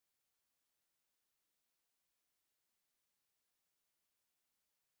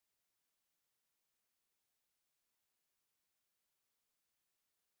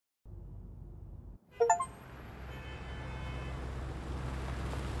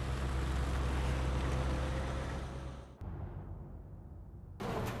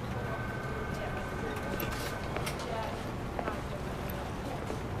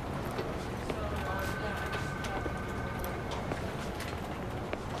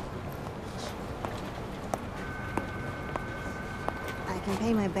can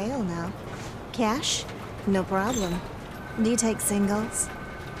pay my bail now. Cash? No problem. Do you take singles?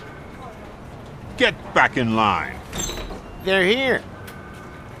 Get back in line. They're here.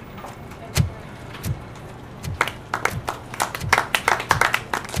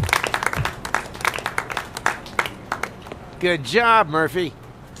 Good job, Murphy.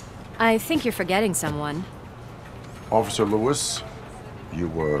 I think you're forgetting someone. Officer Lewis, you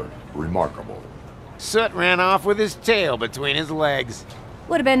were remarkable. Soot ran off with his tail between his legs.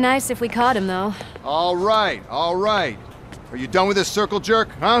 Would have been nice if we caught him, though. All right, all right. Are you done with this circle jerk,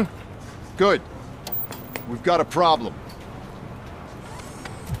 huh? Good. We've got a problem.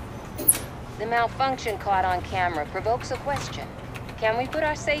 The malfunction caught on camera provokes a question. Can we put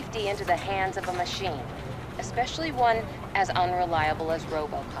our safety into the hands of a machine? Especially one as unreliable as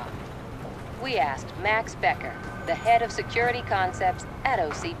RoboCop. We asked Max Becker, the head of security concepts at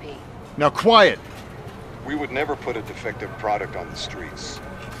OCP. Now quiet! We would never put a defective product on the streets.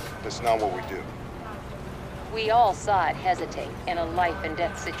 That's not what we do. We all saw it hesitate in a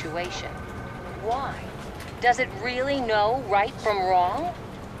life-and-death situation. Why? Does it really know right from wrong?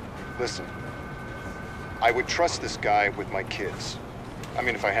 Listen, I would trust this guy with my kids. I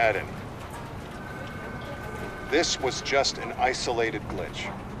mean, if I had any. This was just an isolated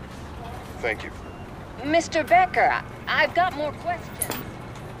glitch. Thank you. Mr. Becker, I've got more questions.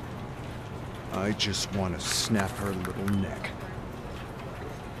 I just want to snap her little neck.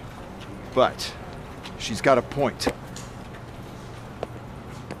 But she's got a point.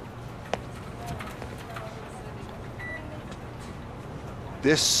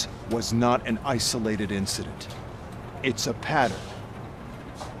 This was not an isolated incident. It's a pattern.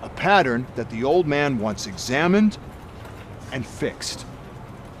 A pattern that the old man wants examined and fixed.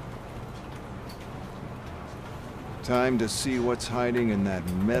 Time to see what's hiding in that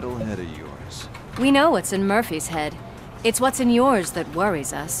metal head of yours. We know what's in Murphy's head. It's what's in yours that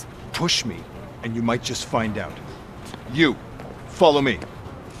worries us. Push me, and you might just find out. You, follow me.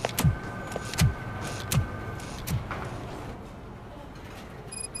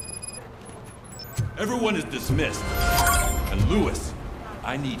 Everyone is dismissed. And Lewis,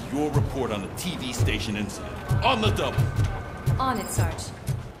 I need your report on the TV station incident. On the double. On it, Sarge.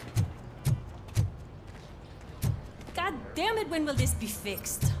 God damn it, when will this be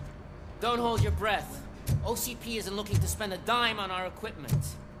fixed? Don't hold your breath. OCP isn't looking to spend a dime on our equipment.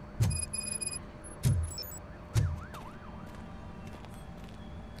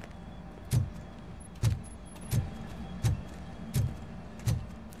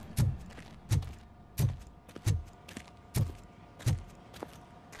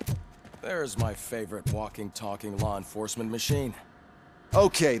 There's my favorite walking, talking law enforcement machine.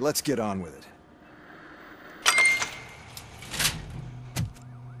 Okay, let's get on with it.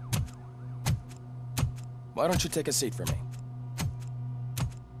 Why don't you take a seat for me?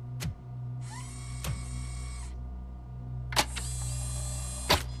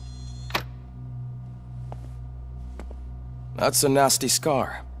 That's a nasty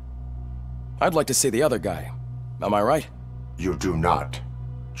scar. I'd like to see the other guy. Am I right? You do not.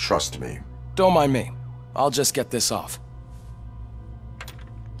 Trust me. Don't mind me. I'll just get this off.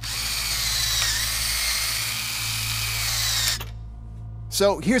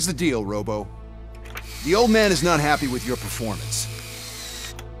 So, here's the deal, Robo. The old man is not happy with your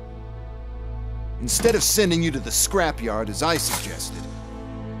performance. Instead of sending you to the scrapyard, as I suggested,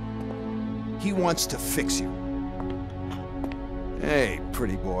 he wants to fix you. Hey,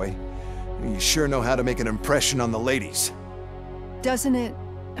 pretty boy. You sure know how to make an impression on the ladies. Doesn't it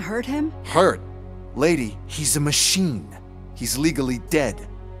hurt him? Hurt? Lady, he's a machine. He's legally dead.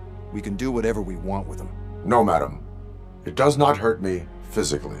 We can do whatever we want with him. No, madam. It does not hurt me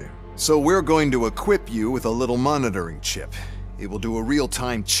physically. So we're going to equip you with a little monitoring chip. It will do a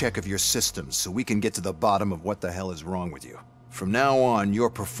real-time check of your systems so we can get to the bottom of what the hell is wrong with you. From now on, your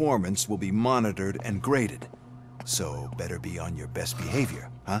performance will be monitored and graded. So better be on your best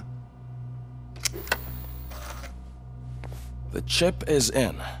behavior, huh? The chip is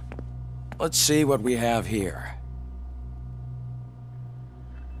in. Let's see what we have here.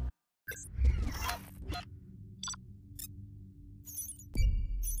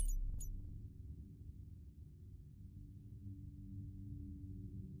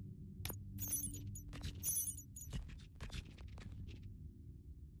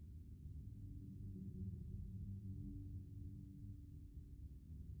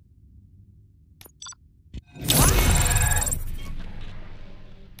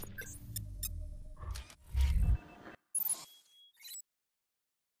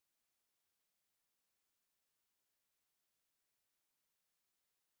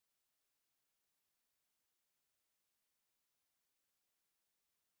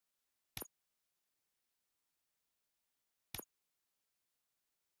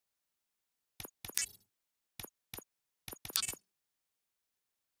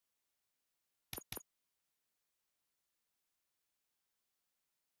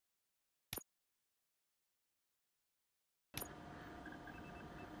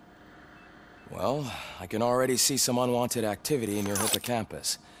 Well, I can already see some unwanted activity in your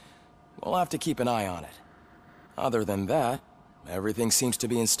hippocampus. We'll have to keep an eye on it. Other than that, everything seems to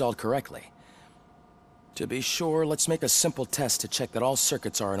be installed correctly. To be sure, let's make a simple test to check that all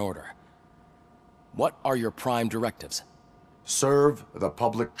circuits are in order. What are your prime directives? Serve the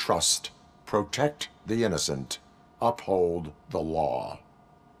public trust. Protect the innocent. Uphold the law.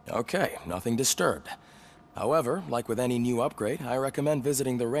 Okay, nothing disturbed. However, like with any new upgrade, I recommend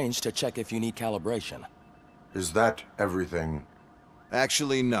visiting the range to check if you need calibration. Is that everything?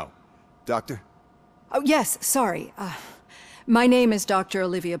 Actually, no. Doctor? Oh, yes, sorry. My name is Dr.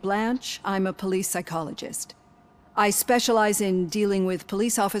 Olivia Blanche. I'm a police psychologist. I specialize in dealing with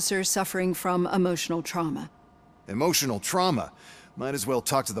police officers suffering from emotional trauma. Emotional trauma? Might as well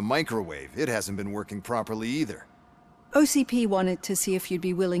talk to the microwave. It hasn't been working properly either. OCP wanted to see if you'd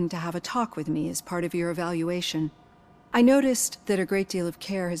be willing to have a talk with me as part of your evaluation. I noticed that a great deal of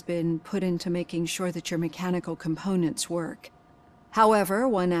care has been put into making sure that your mechanical components work. However,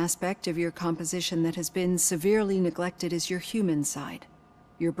 one aspect of your composition that has been severely neglected is your human side,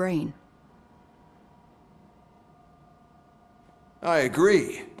 your brain. I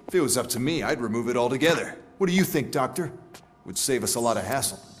agree. If it was up to me, I'd remove it altogether. What do you think, Doctor? Would save us a lot of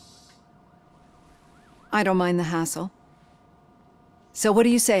hassle. I don't mind the hassle. So what do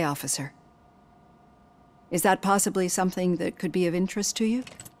you say, officer? Is that possibly something that could be of interest to you?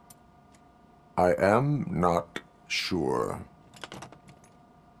 I am not sure.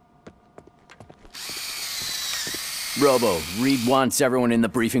 Robo, Reed wants everyone in the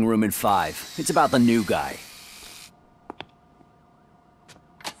briefing room in 5. It's about the new guy.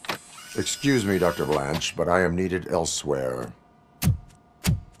 Excuse me, Dr. Blanche, but I am needed elsewhere.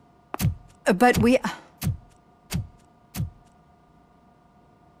 But we...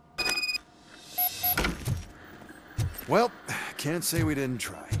 Well, can't say we didn't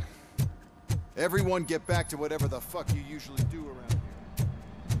try. Everyone get back to whatever the fuck you usually do around here.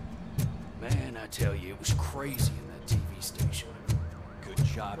 Man, I tell you, it was crazy in that TV station. Good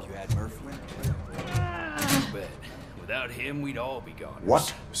job you had Murphy. You bet. Without him, we'd all be gone.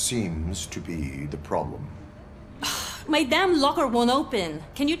 What seems to be the problem? My damn locker won't open.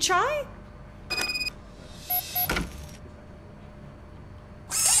 Can you try?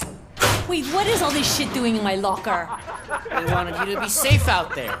 Wait, what is all this shit doing in my locker? They wanted you to be safe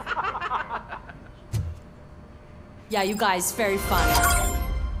out there. Yeah, you guys, very funny.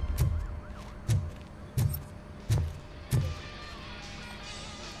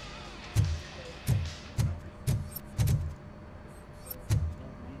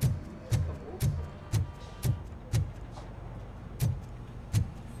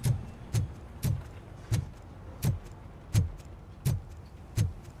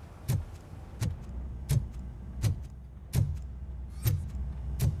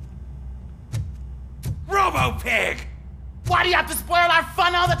 Robo-Pig! Why do you have to spoil our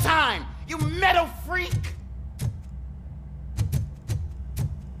fun all the time? You metal freak!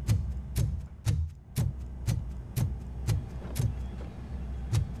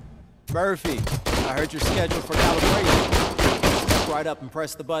 Murphy, I heard you're scheduled for calibration. Step right up and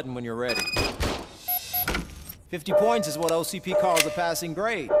press the button when you're ready. 50 points is what OCP calls a passing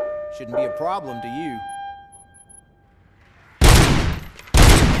grade. Shouldn't be a problem to you.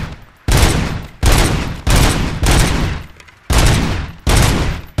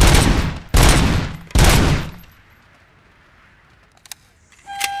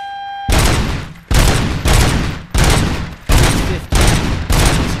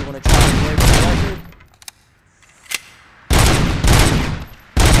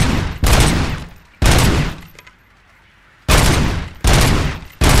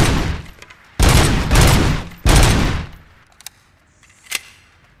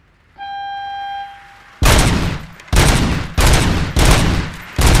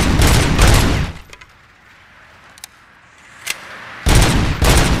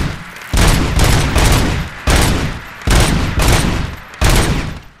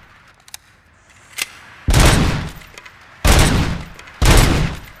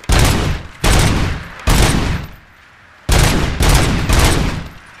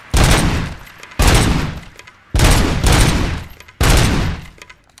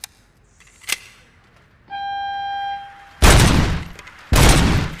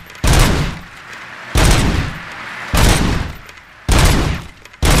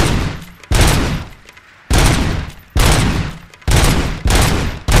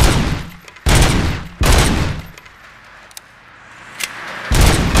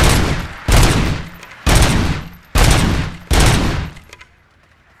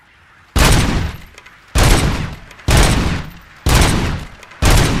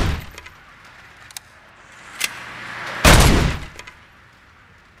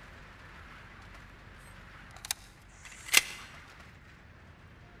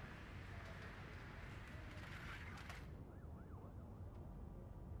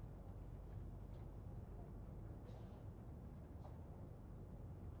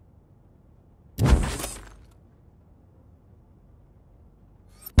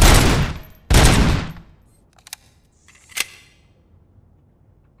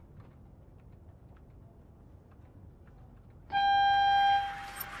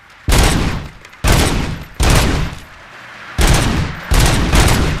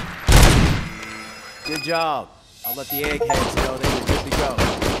 Good job. I'll let the eggheads know that you're good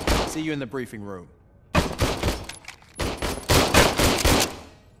to go. See you in the briefing room.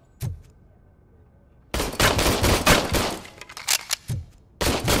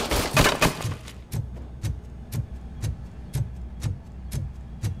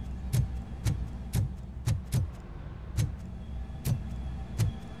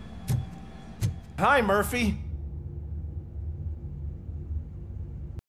 Hi, Murphy.